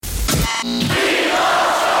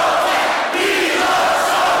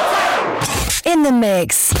In the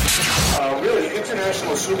mix. Really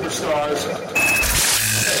international superstars.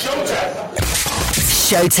 Showtek.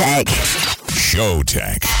 Showtek.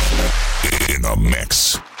 Showtek. In the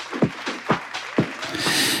mix.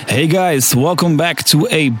 Hey guys, welcome back to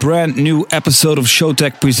a brand new episode of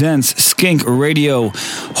Showtek Presents Skink Radio.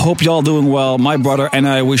 Hope y'all doing well. My brother and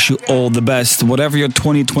I wish you all the best. Whatever your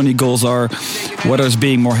 2020 goals are, whether it's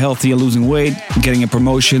being more healthy and losing weight, getting a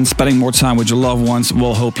promotion, spending more time with your loved ones,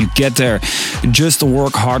 we'll hope you get there. Just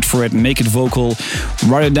work hard for it, make it vocal,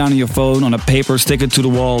 write it down on your phone, on a paper, stick it to the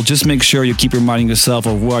wall. Just make sure you keep reminding yourself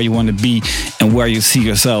of where you want to be and where you see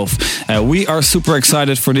yourself. We are super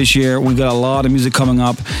excited for this year. We got a lot of music coming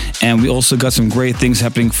up. And we also got some great things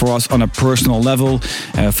happening for us on a personal level.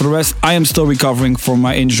 For the rest, I am still recovering from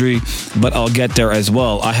my injury, but I'll get there as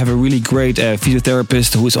well. I have a really great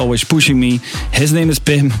physiotherapist who is always pushing me. His name is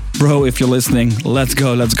Pim. Bro, if you're listening, let's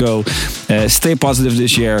go. Stay positive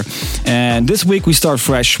this year. And this week we start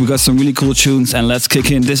fresh. We got some really cool tunes, and let's kick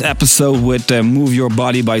in this episode with Move Your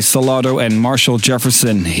Body by Salado and Marshall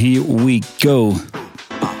Jefferson. Here we go.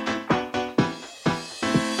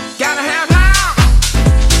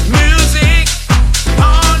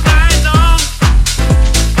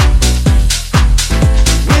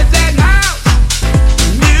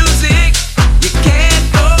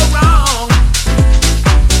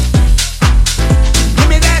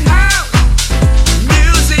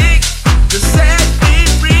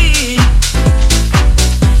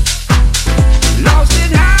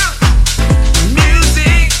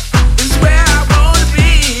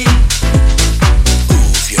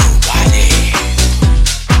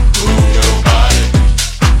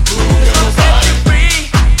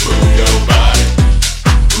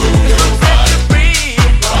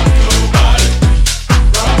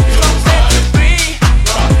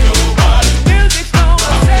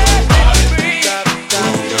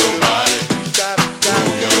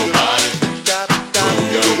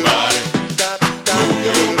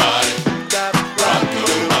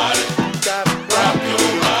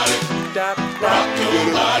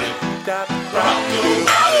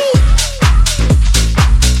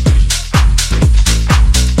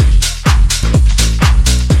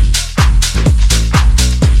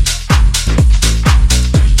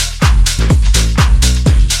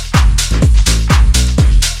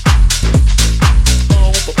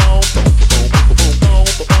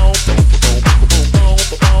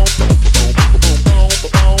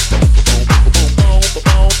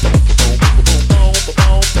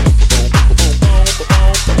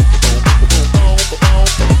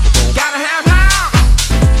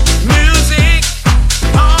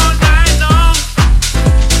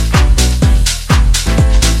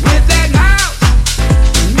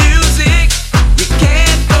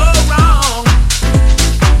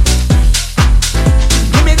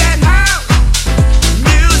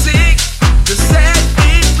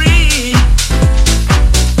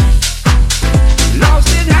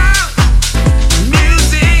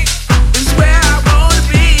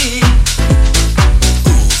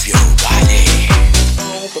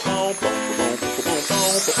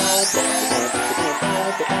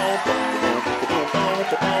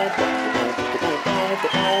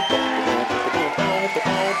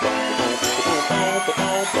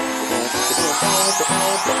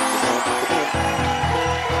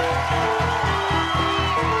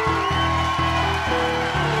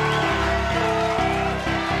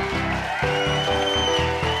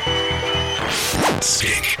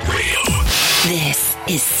 Skink Radio. This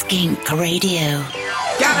is Skink Radio.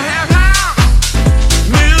 Gotta have house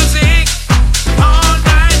music all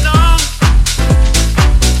night long.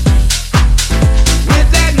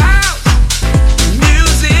 With that house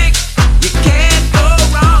music, you can't go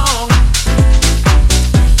wrong.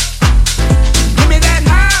 Give me that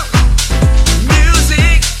house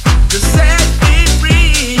music to set me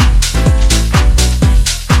free.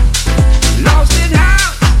 Lost in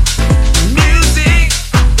house music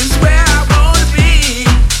is where I wanna be.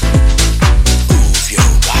 Move your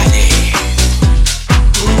body.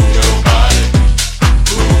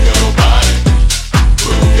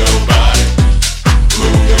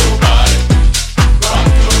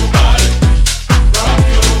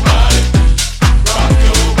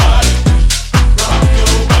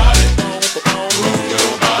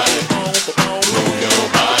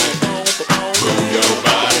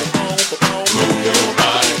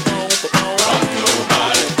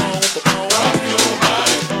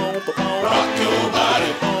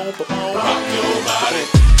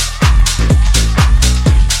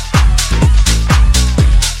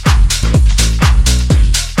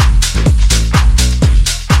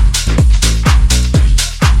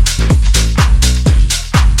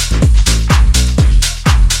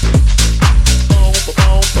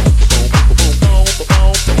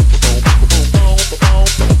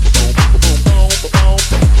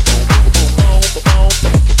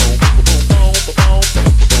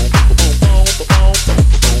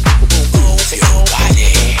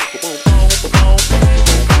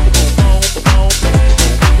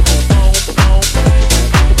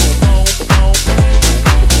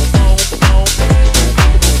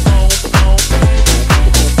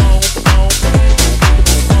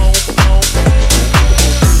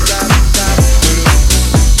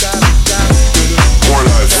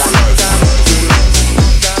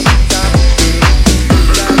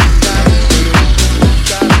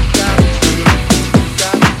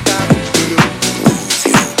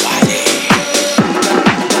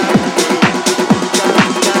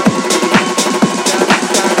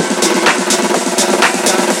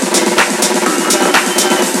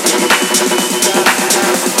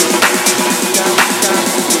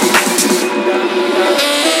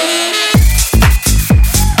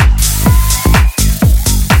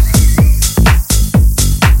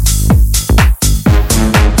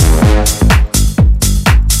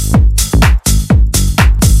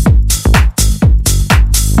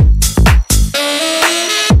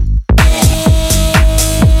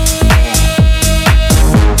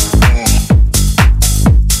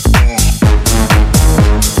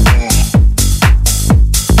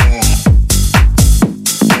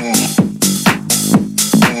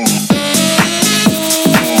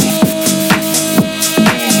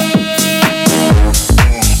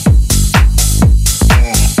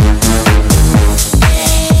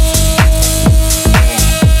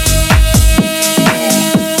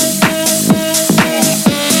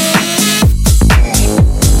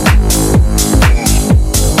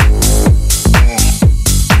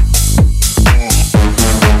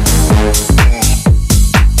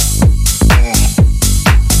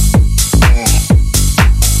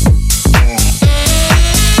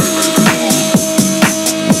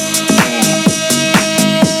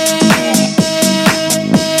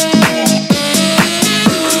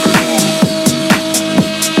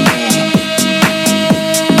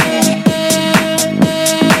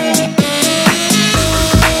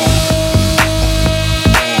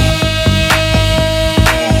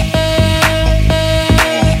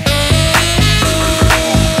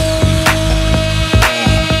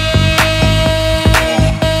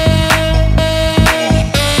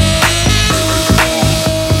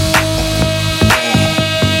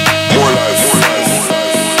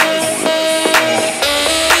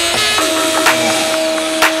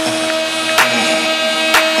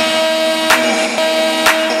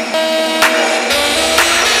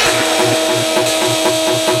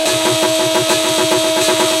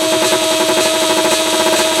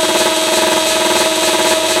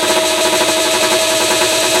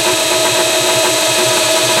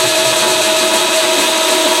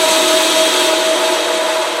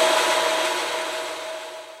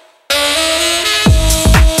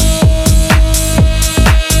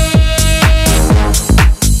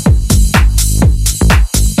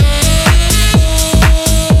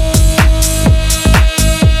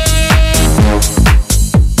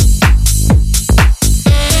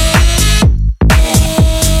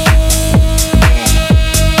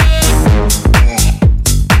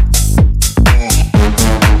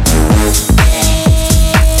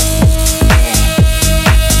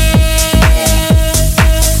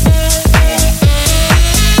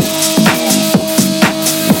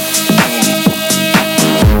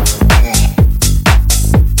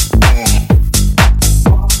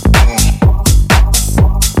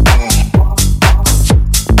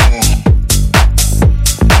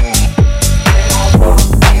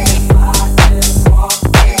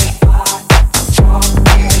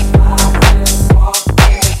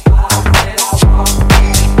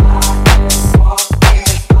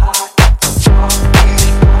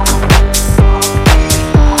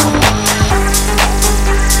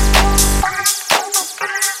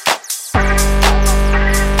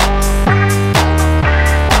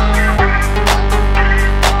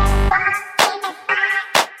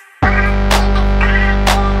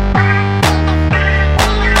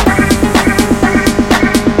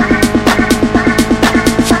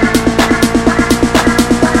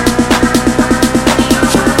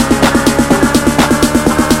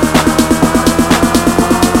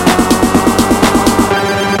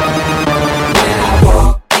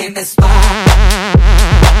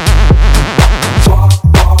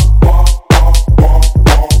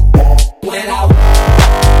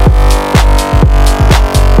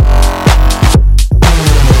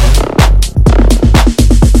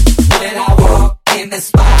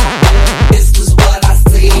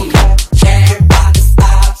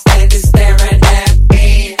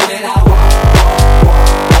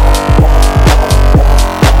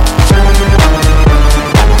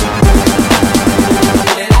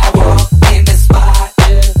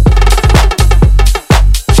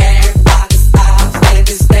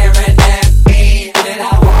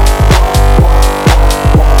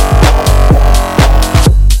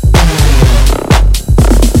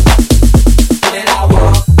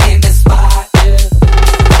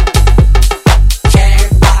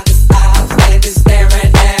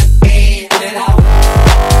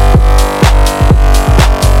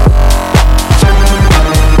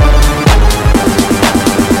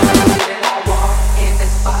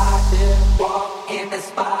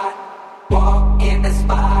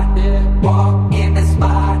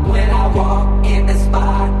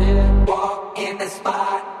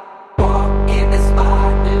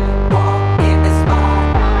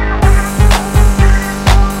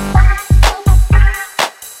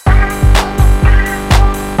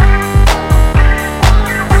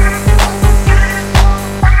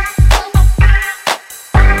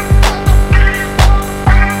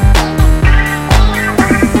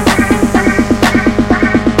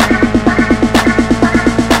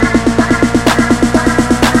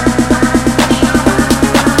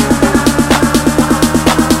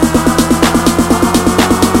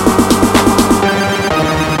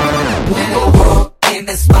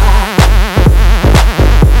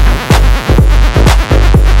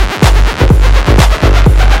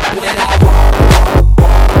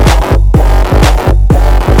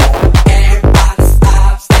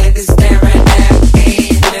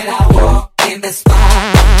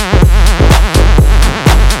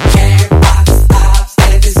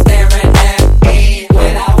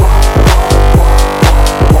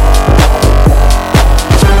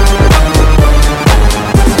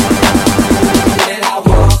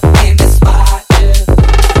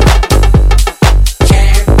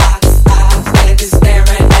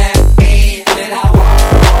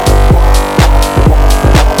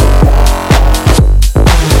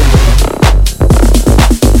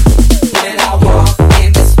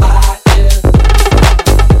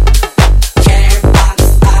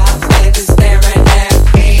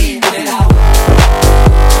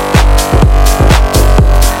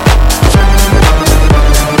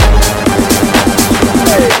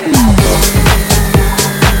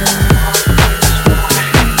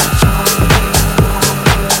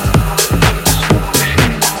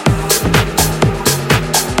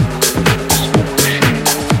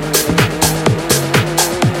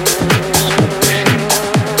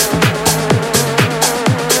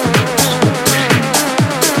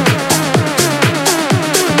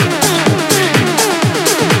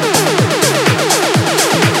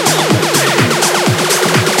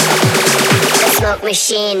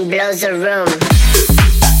 Machine blows a room.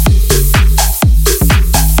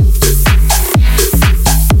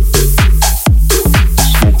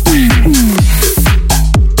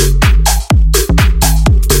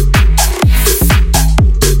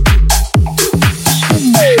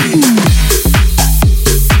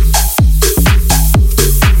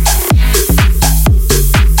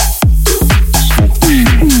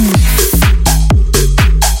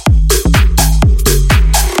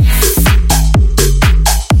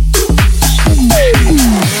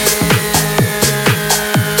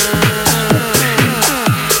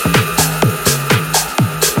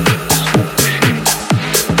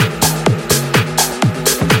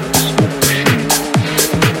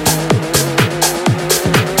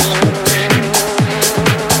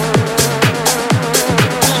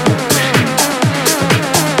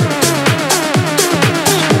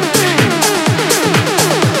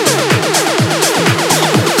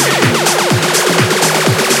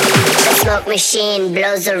 Machine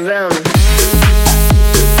blows a room.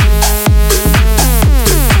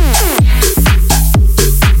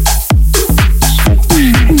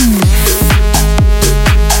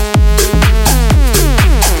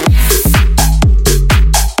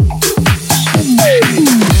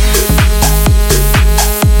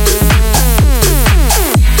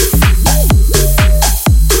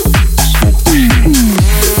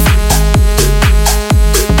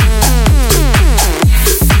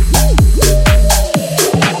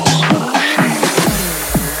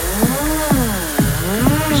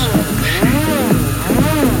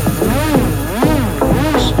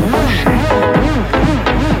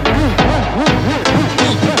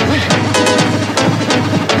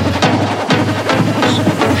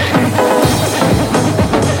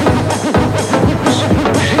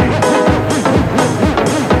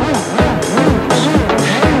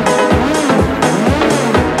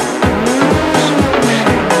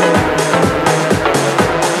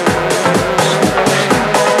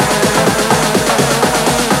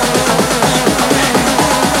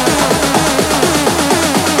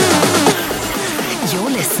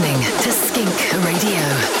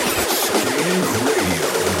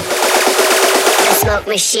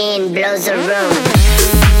 machine blows the room.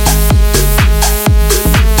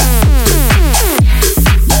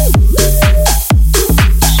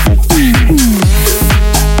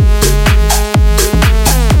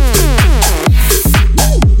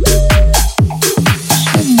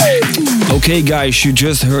 Okay guys, you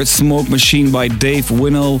just heard Smoke Machine by Dave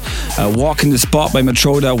Winnel, Walk in the Spot by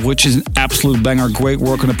Matroda, which is an absolute banger, great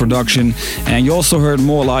work on the production. And you also heard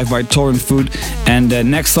More Live by Torrent Food. And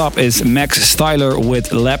next up is Max Styler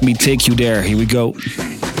with Let Me Take You There. Here we go.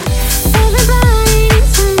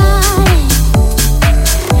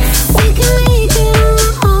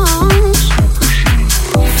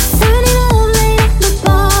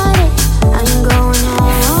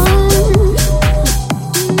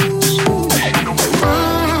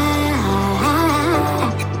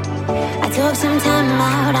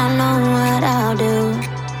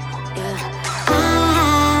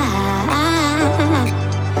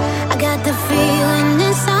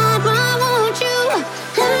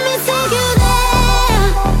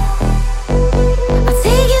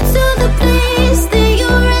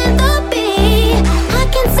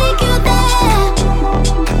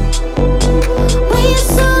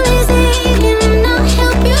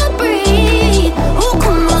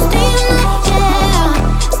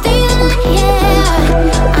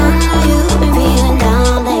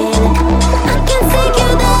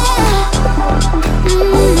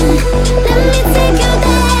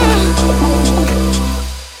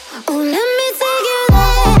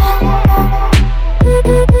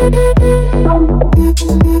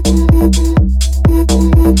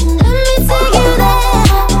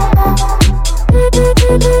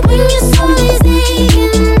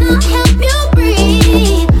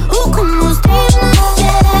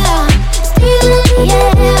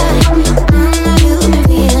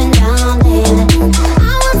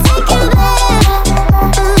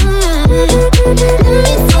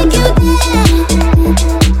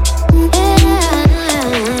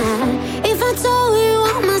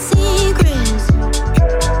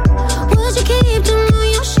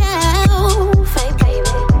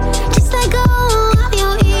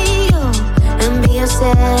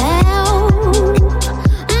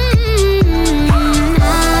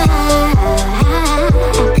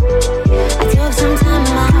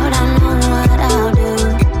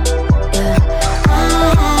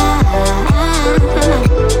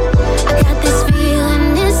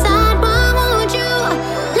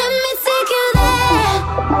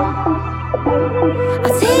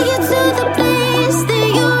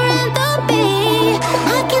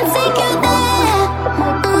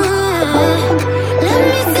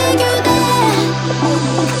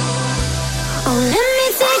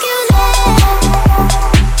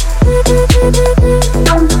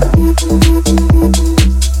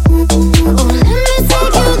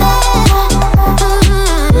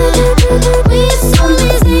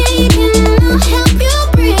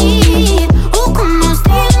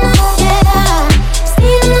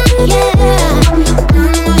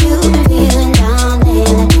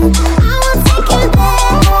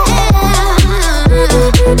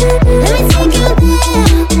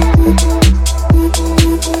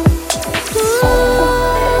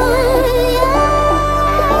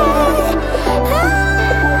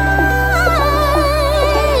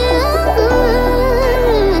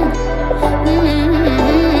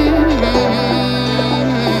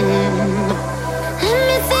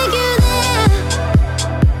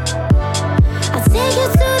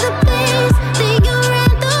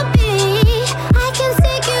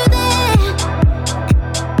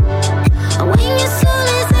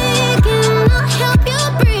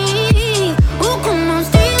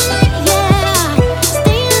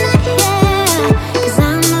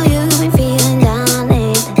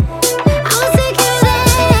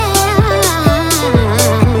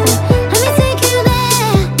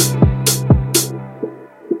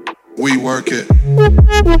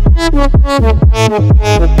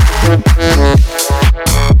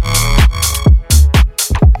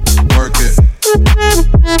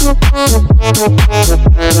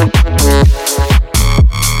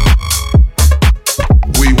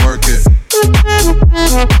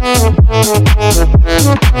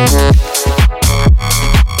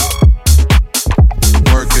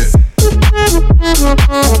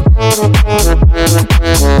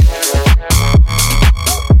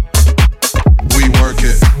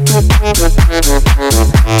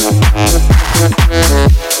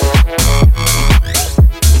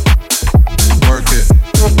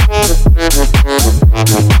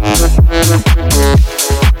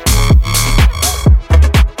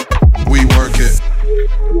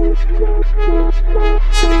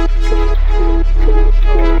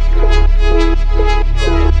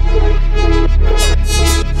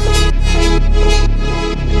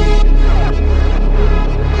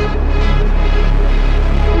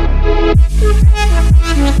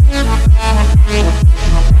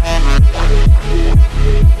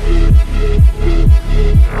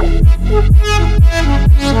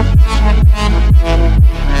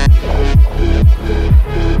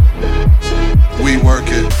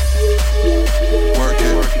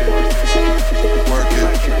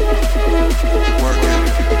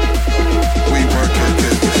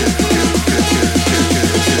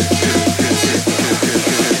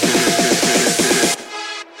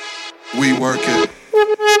 We work it.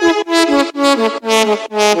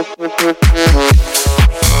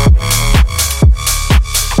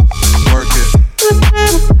 Work it.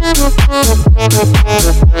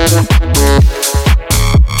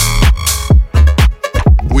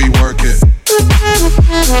 We work it.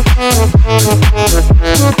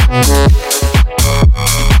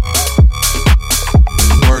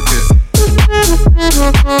 Work it.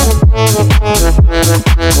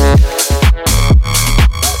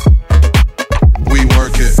 We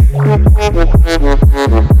work it.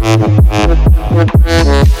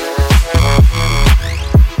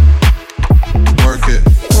 Work it.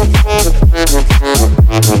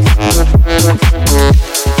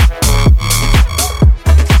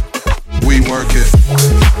 We work it.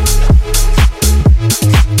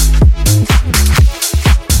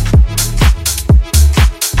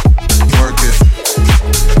 Work it.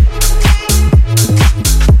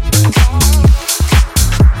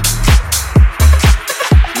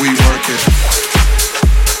 We work it.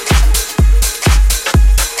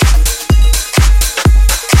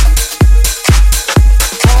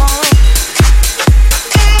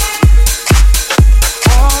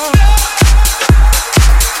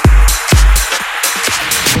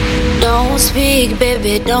 Don't speak,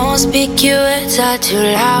 baby, don't speak, your words are too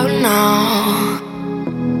loud now.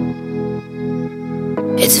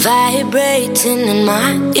 It's vibrating in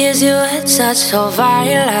my ears, your words are so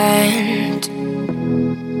violent.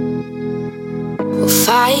 We're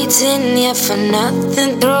fighting here for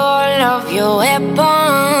nothing through all of your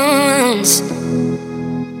weapons.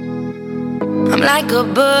 I'm like a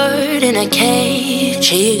bird in a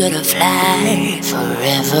cage, eager to fly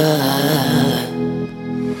forever.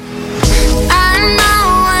 I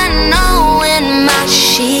know when my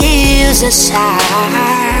shield's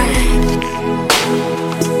aside.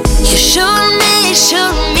 You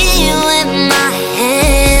shoot me with my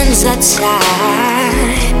hands are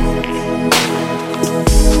tied.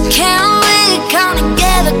 Can we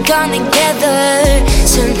come together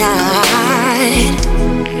tonight?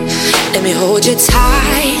 Let me hold you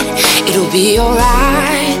tight. It'll be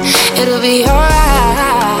alright. It'll be alright.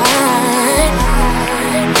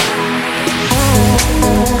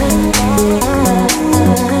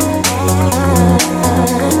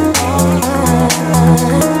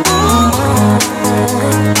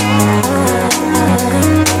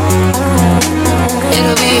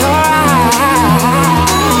 It'll be alright.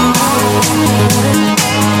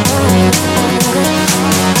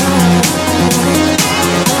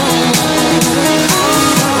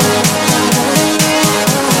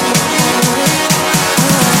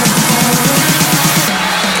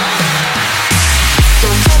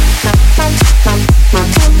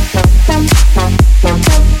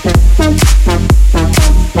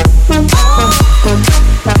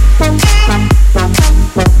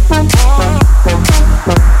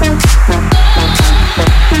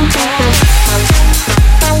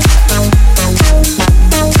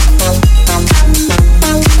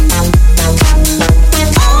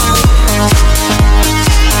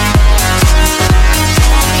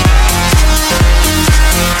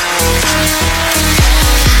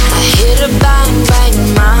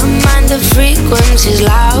 Frequencies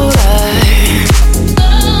louder.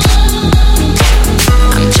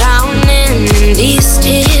 I'm drowning in these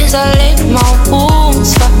tears. I lick my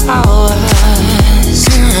wounds for hours.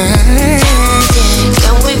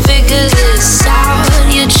 Can we figure this out?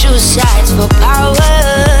 You choose sides for power.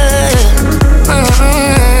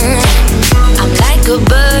 I'm like a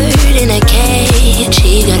bird in a cage,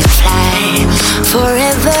 eager to fly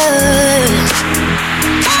forever.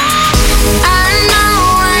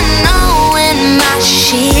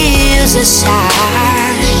 Shield's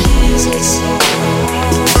aside.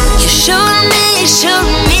 You shoot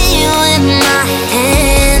me with my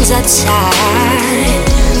hands are tied.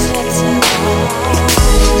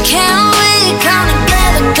 Can we come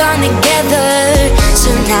together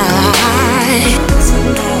tonight?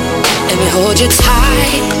 Let me hold you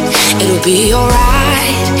tight. It'll be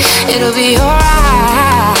alright. It'll be alright.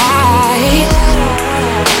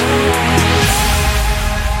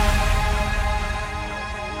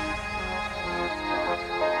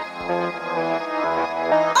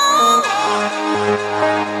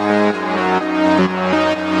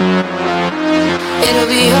 It'll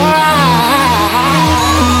be alright.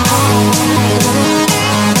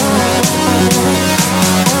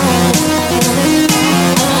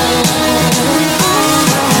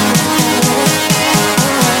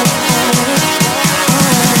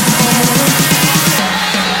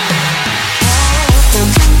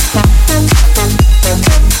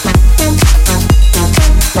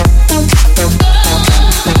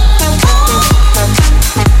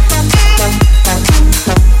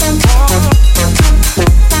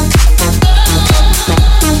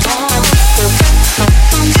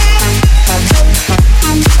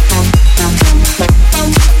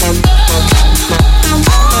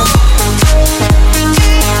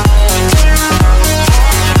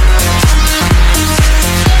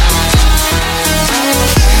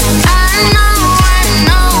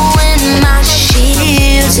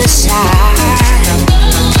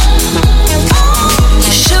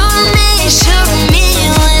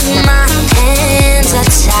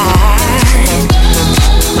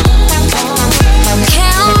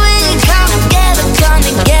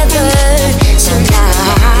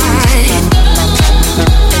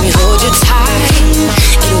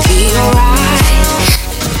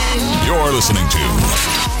 listening to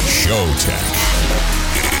Showtek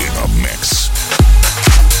in a mix.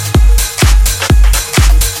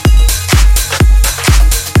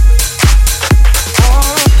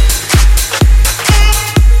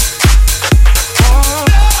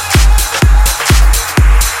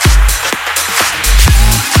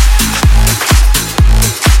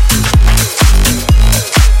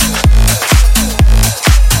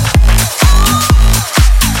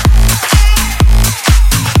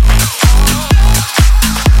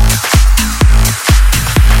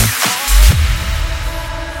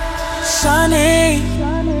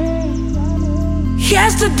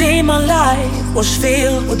 Yesterday my life was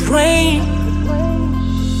filled with rain.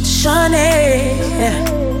 Sunny,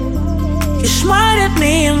 you smiled at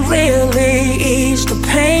me and really eased the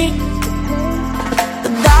pain.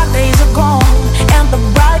 The dark days are gone and the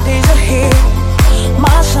bright days are here.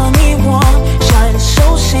 My sunny one shines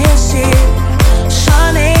so sincere.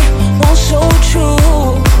 Sunny one so true.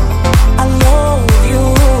 I love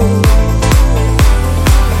you.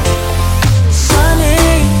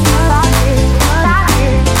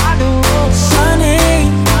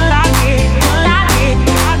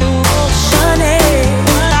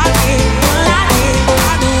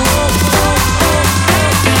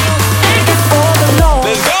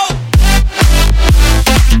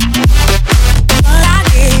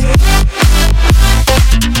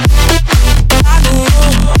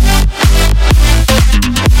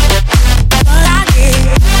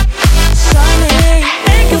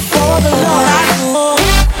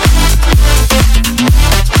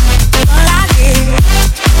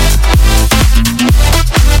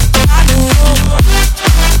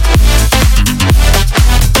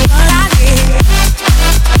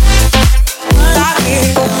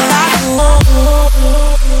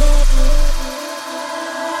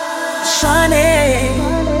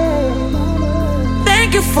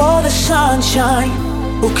 Sunshine,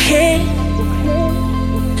 okay,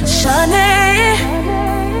 sunny.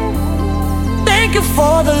 Thank you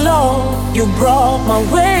for the love you brought my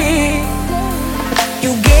way.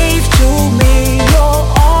 You gave to me your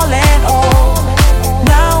all and all.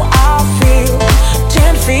 Now I feel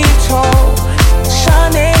 10 feet tall.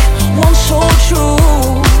 Sunny, one so true.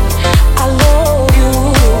 I love you.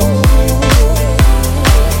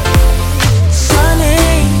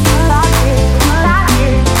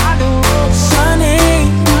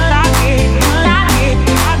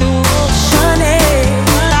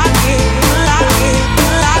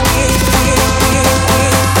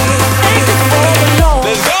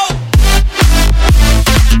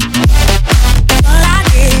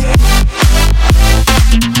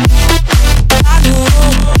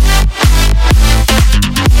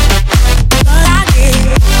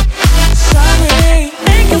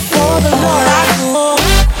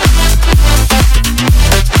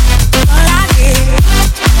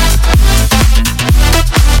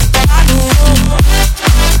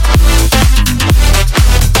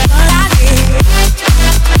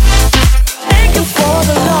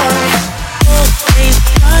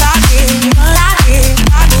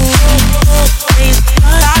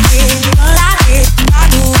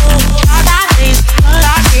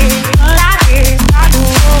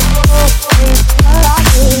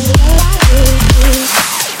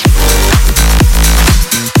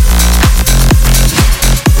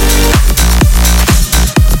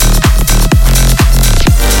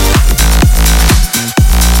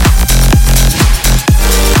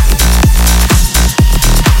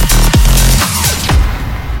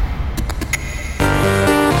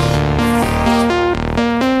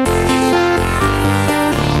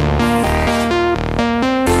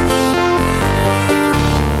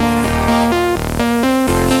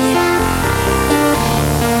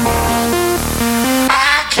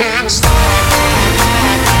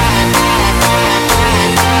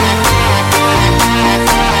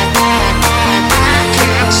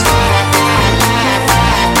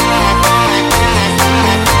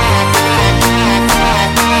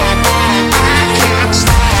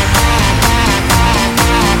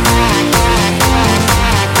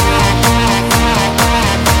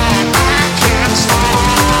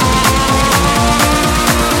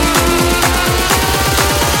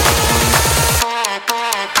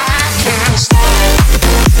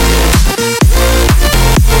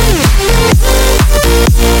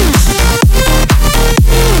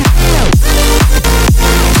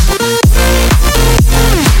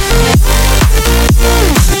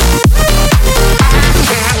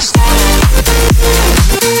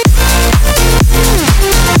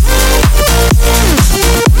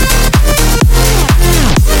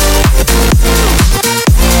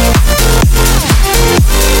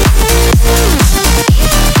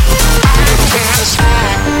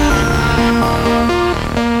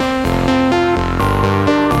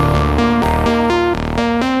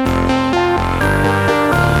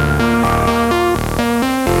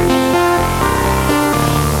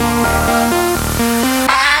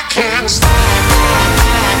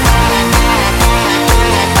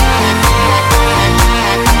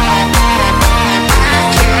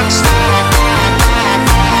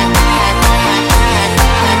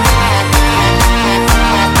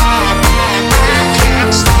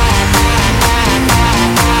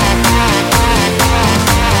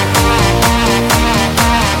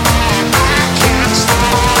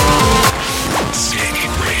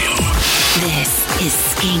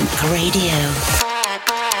 Radio.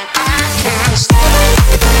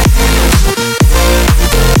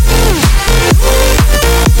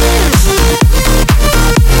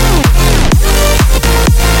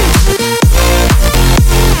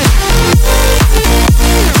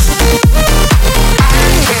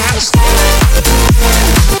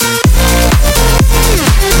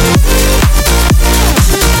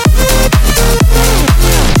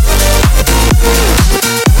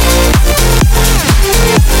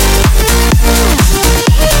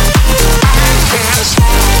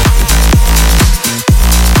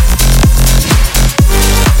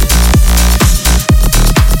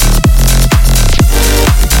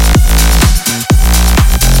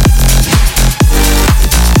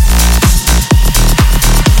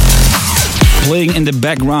 Playing in the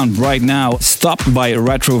background right now, Stopped by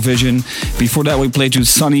Retrovision. Before that we played you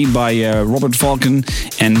Sunny by Robert Falcon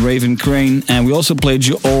and Raven Crane. And we also played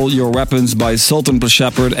you All Your Weapons by Sultan Plus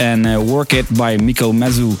Shepherd and Work It by Miko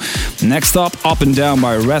Mezu. Next up and Down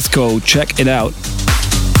by Resco. Check it out.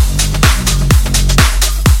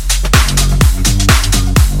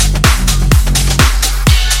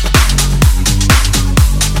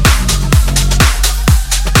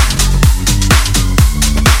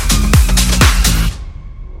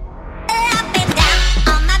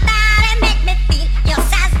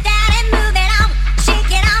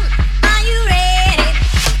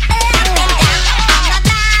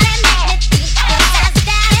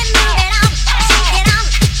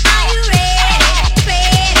 Are you ready?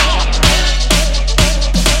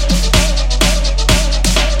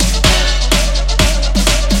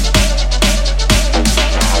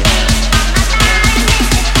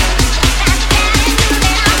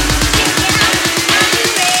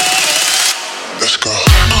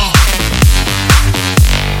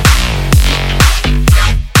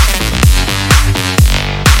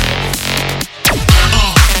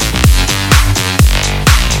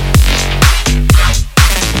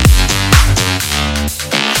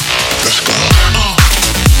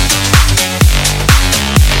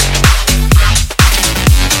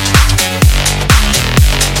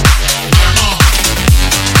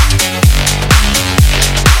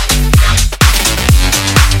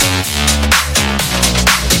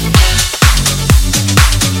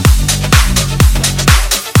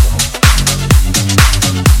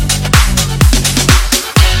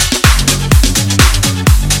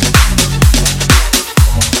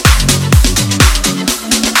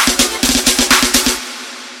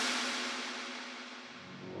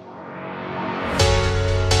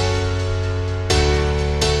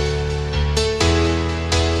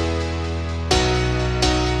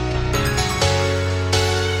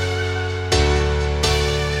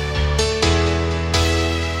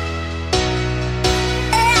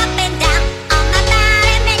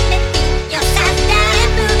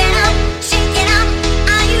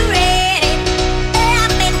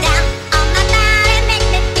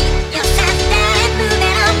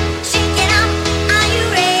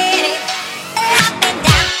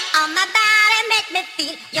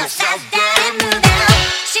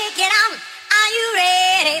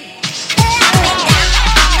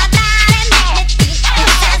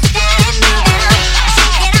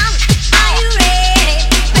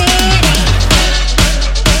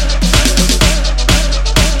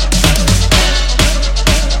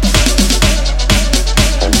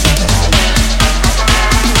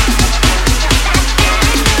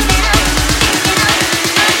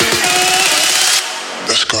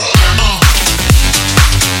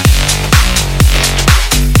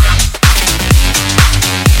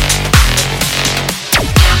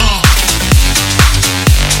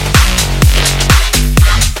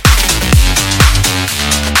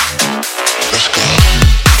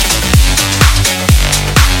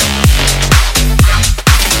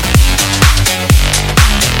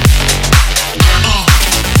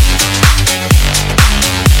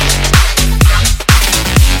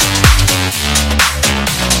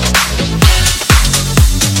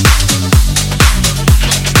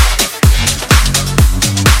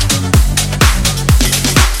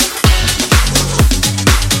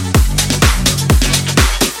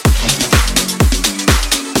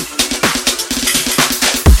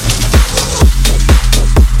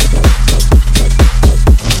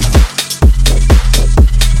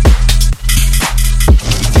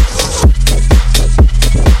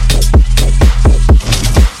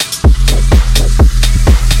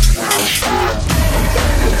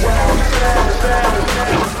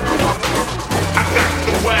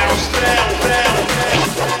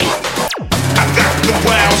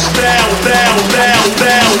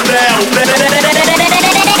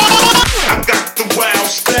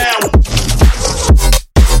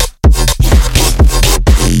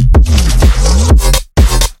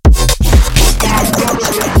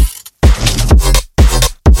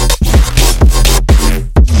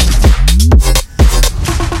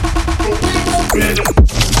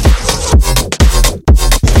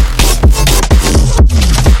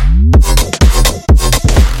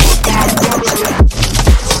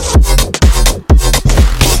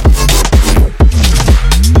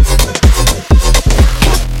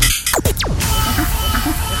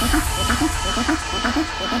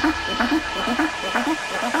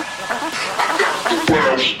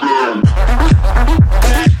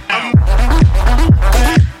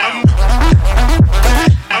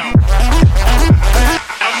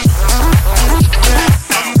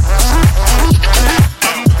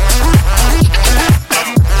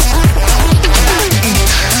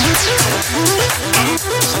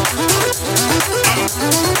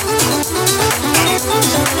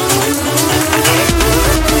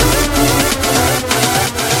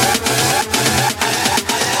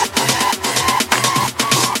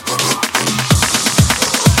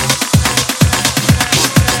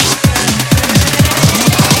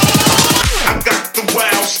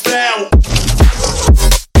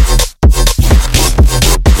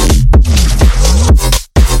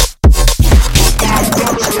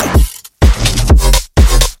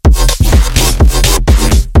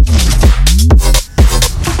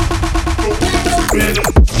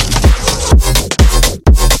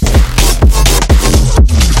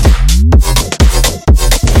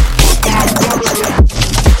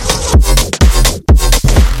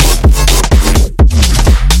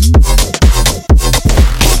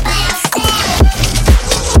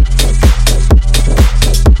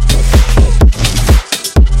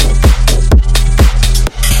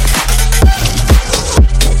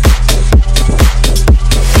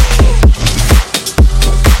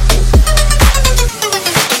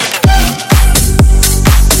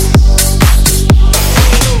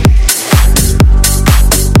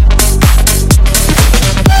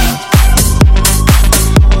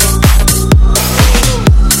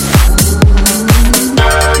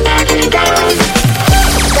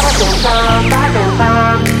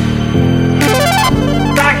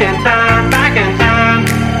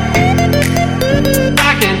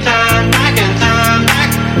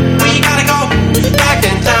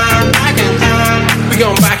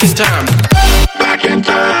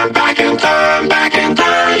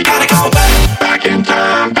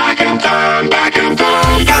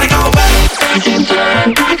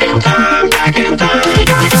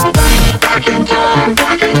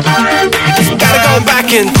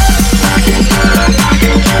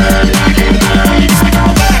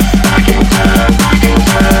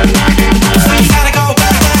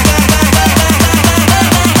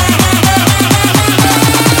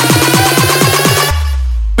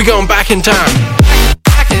 In time.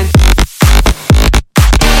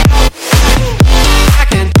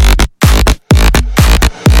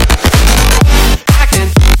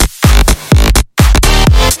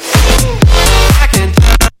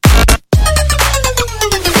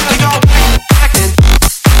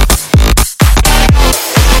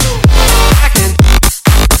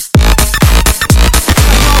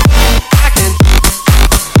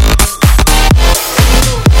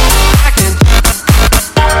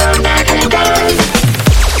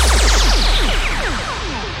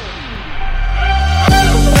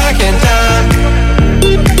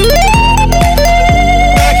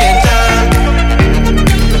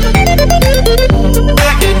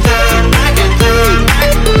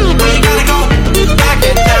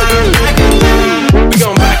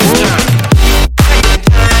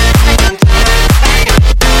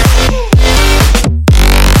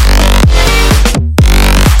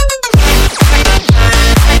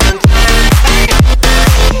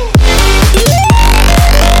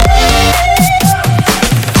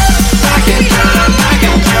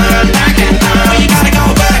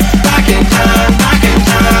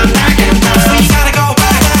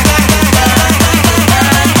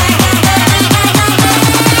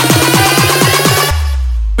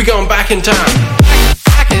 In time.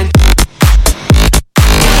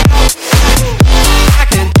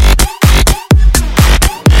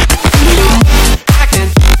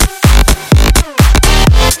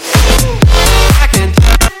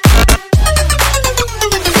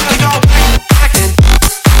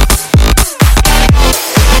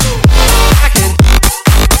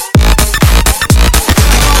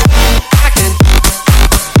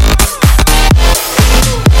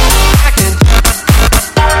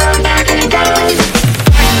 Go.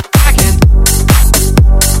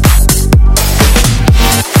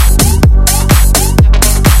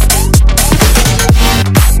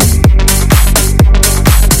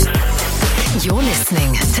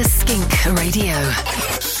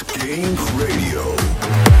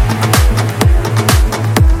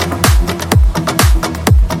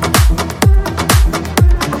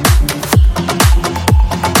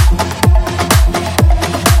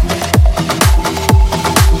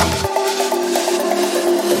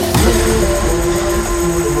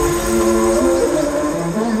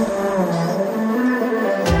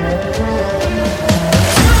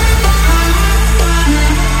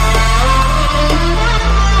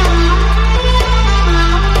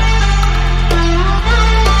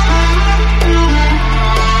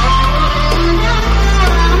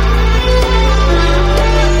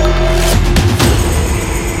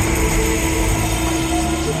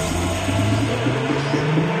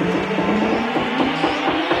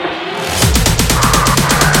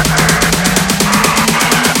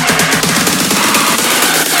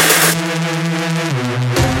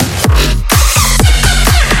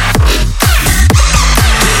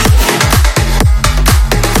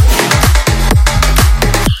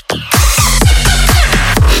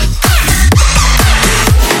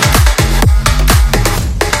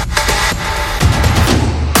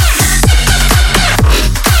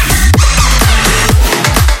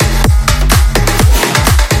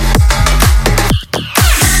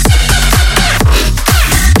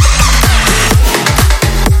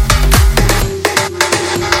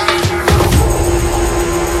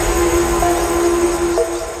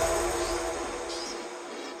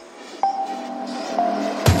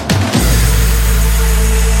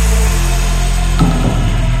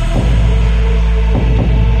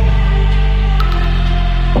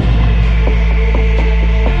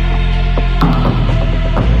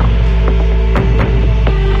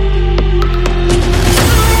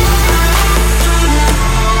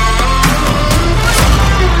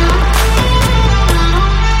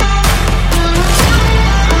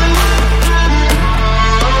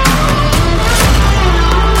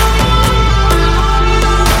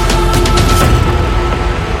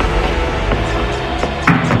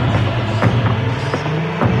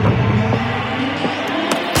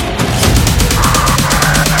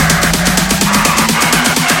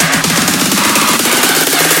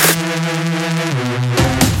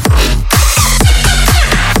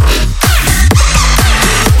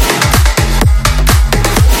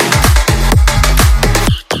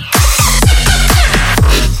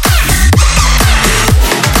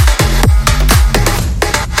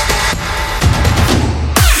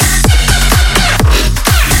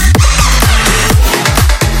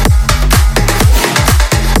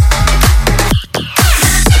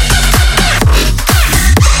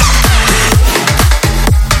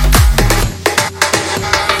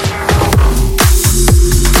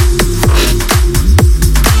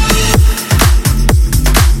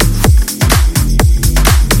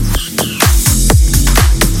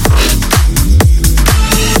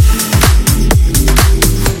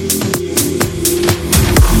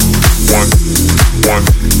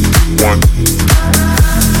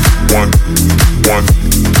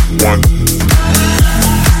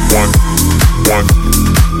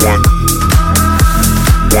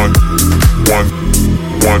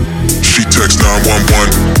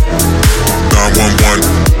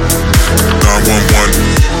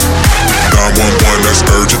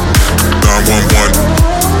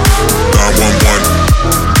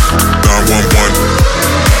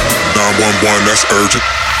 911, that's urgent.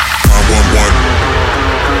 911,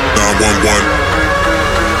 911,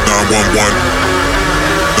 911,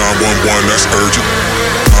 911, that's urgent.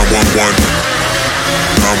 911,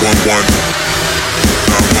 911,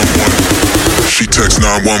 911. She texts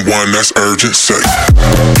 911, that's urgent. Say.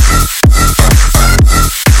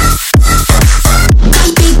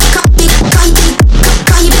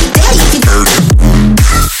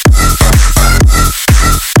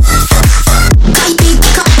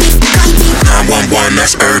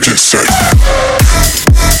 That's urgent, say.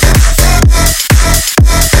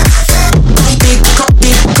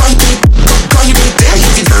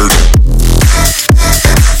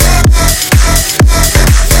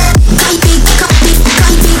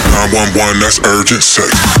 911, that's urgent, say.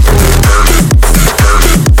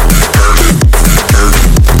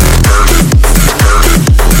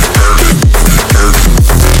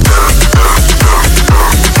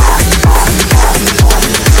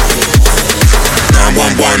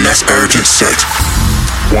 That's urgent sex.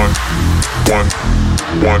 1, 1,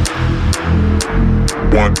 1,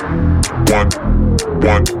 1, 1, 1,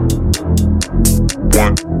 1,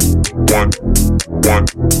 1, 1,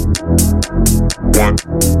 1,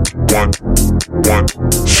 1, 1.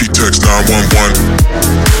 She texts 911,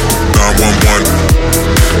 911,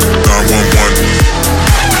 911,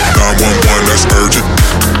 911. That's urgent.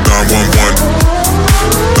 911,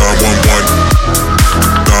 911,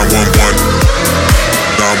 911.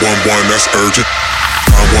 911, that's urgent.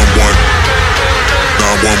 911,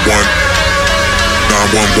 911,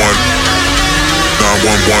 911,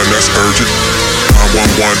 911, that's urgent.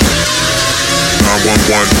 911,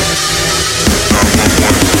 911,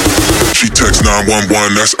 911. She texts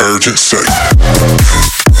 911, that's urgent. Say.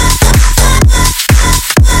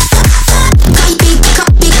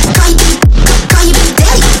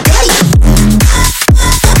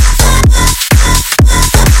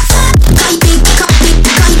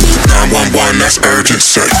 That's urgent,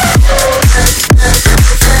 say.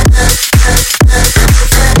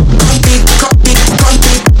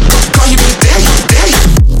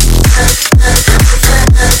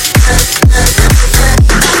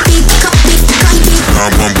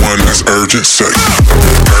 911, that's urgent, say.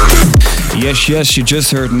 Yes, you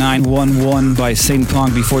just heard 911 by Saint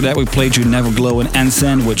Punk. Before that, we played you Never Glow and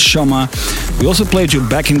Ensign with Shoma. We also played you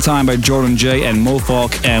Back in Time by Jordan J and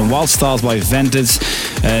Mofok and Wild Styles by Ventus.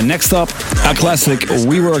 Next up, a classic,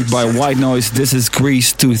 We Worked by White Noise. This is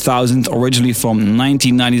Grease 2000, originally from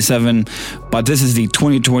 1997, but this is the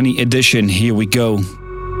 2020 edition. Here we go.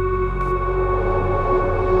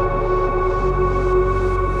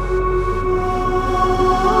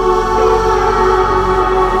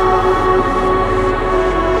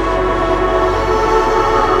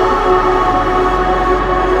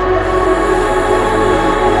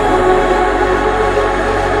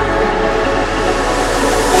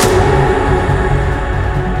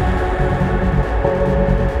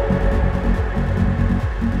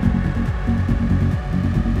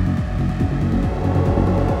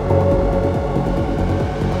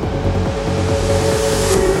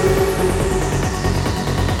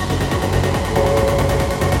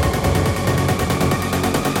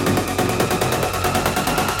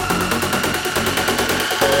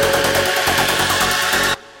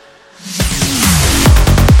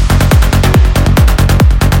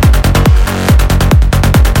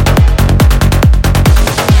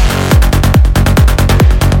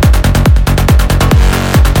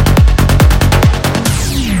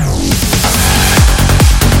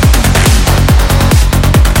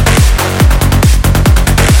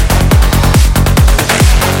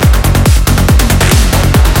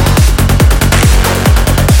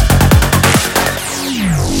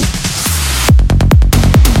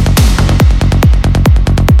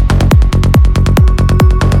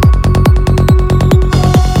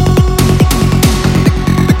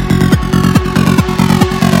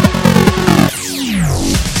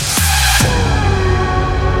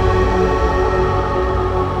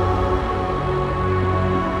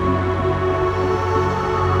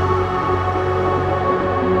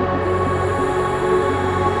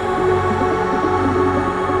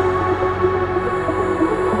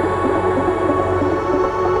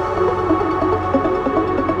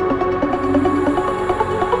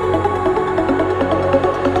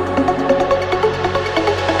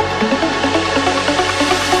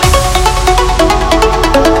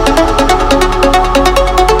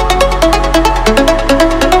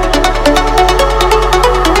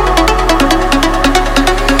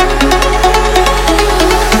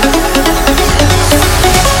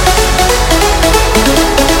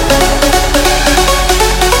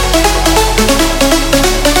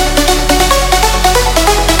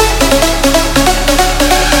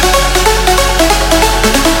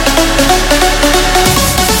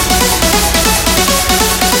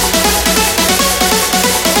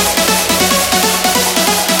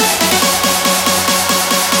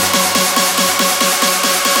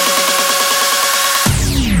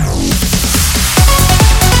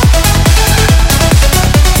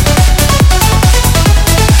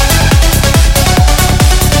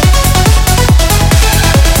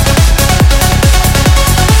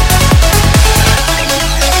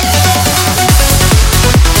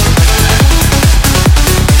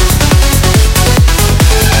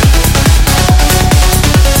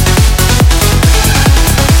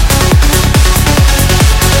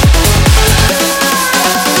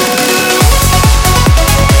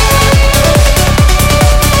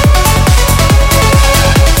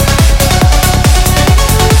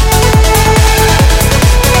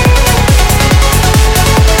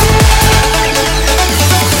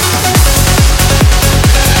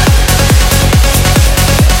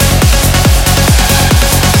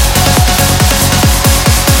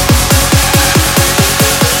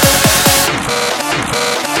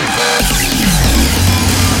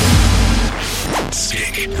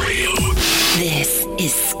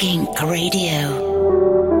 is Skink Radio.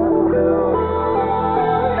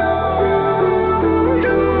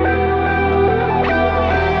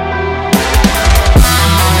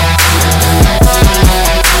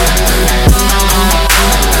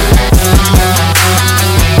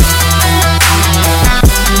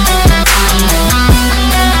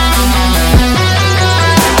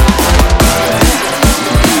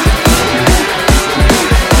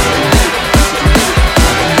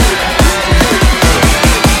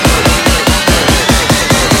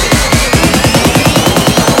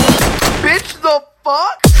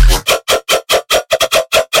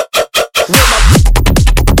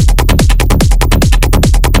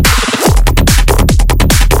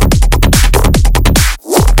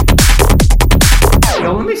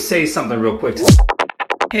 Say something real quick.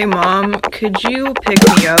 Hey Mom, could you pick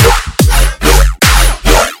me up?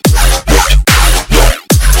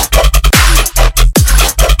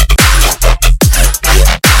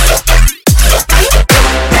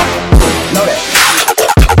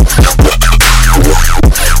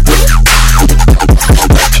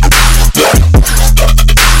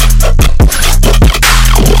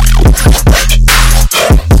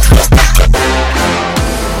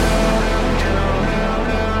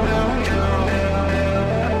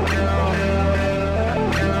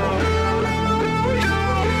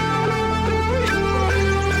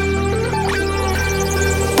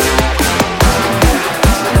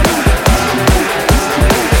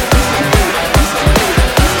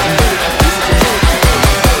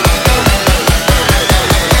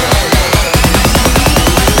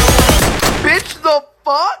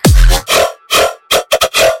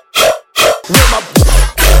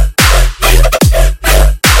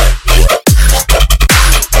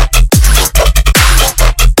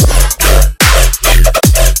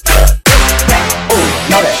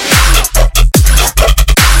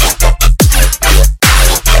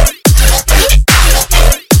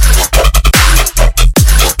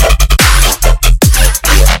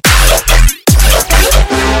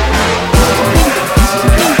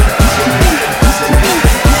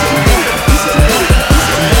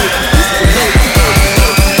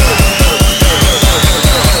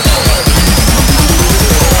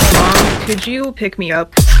 Could you pick me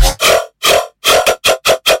up?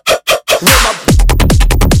 Mom,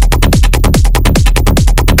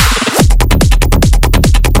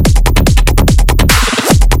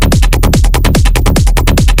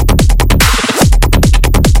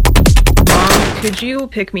 could you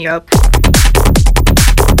pick me up?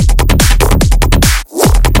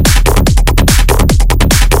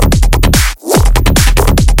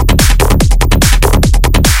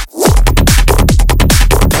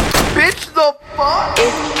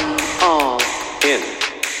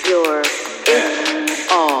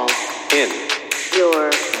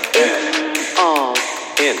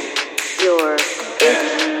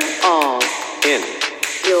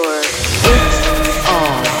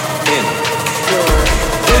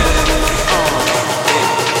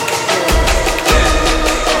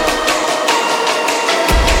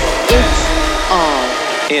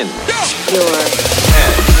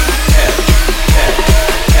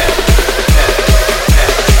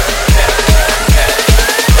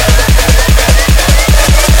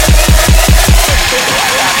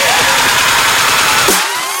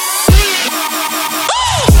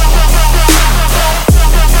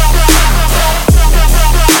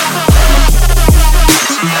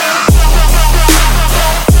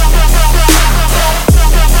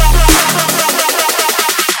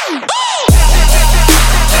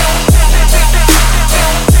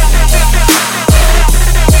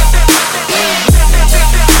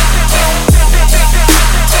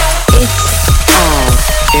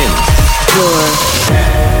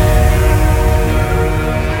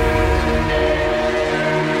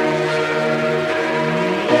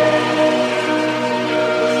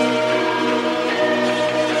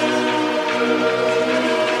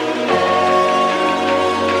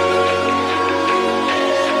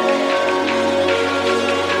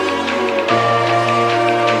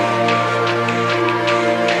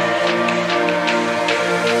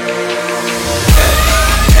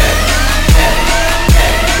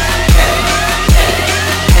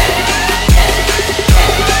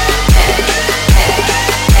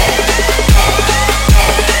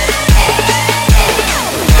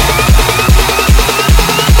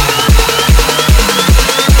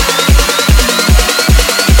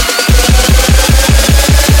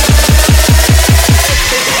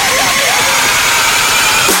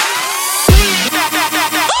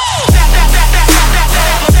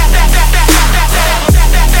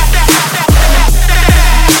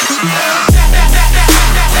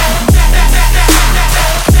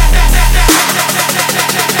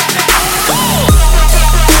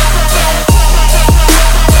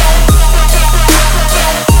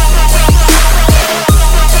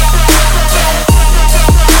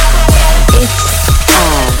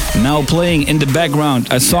 playing in the background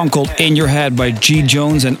a song called In Your Head by G.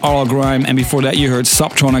 Jones and Arl Grime, and before that you heard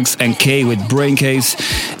Subtronics and K with Braincase.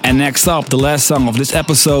 And next up, the last song of this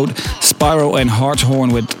episode, Spyro and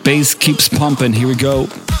Harthorn with Bass Keeps Pumping. Here we go.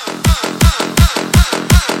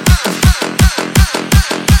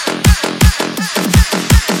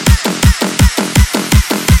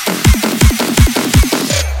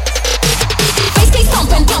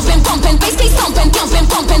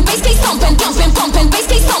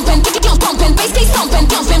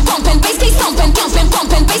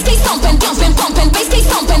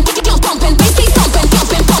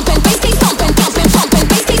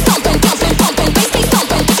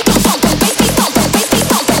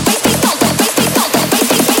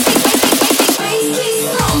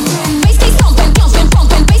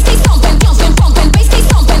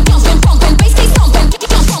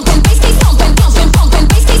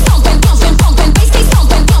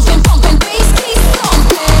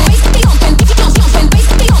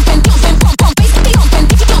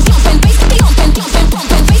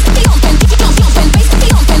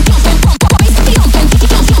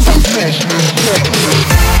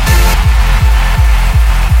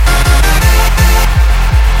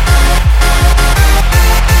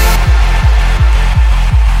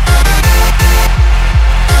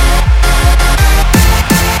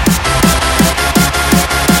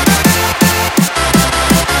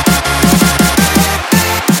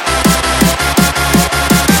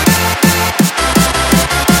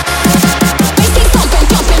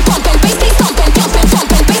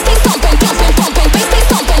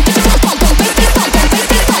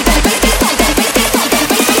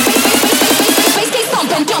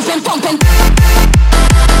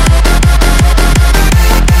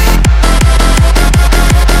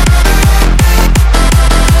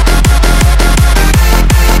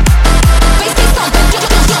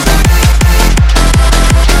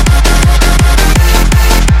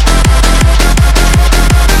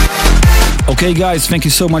 Okay guys, thank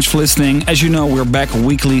you so much for listening. As you know, we're back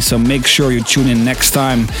weekly, so make sure you tune in next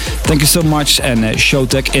time. Thank you so much, and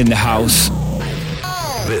Showtek in the house.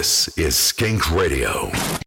 This is Skink Radio.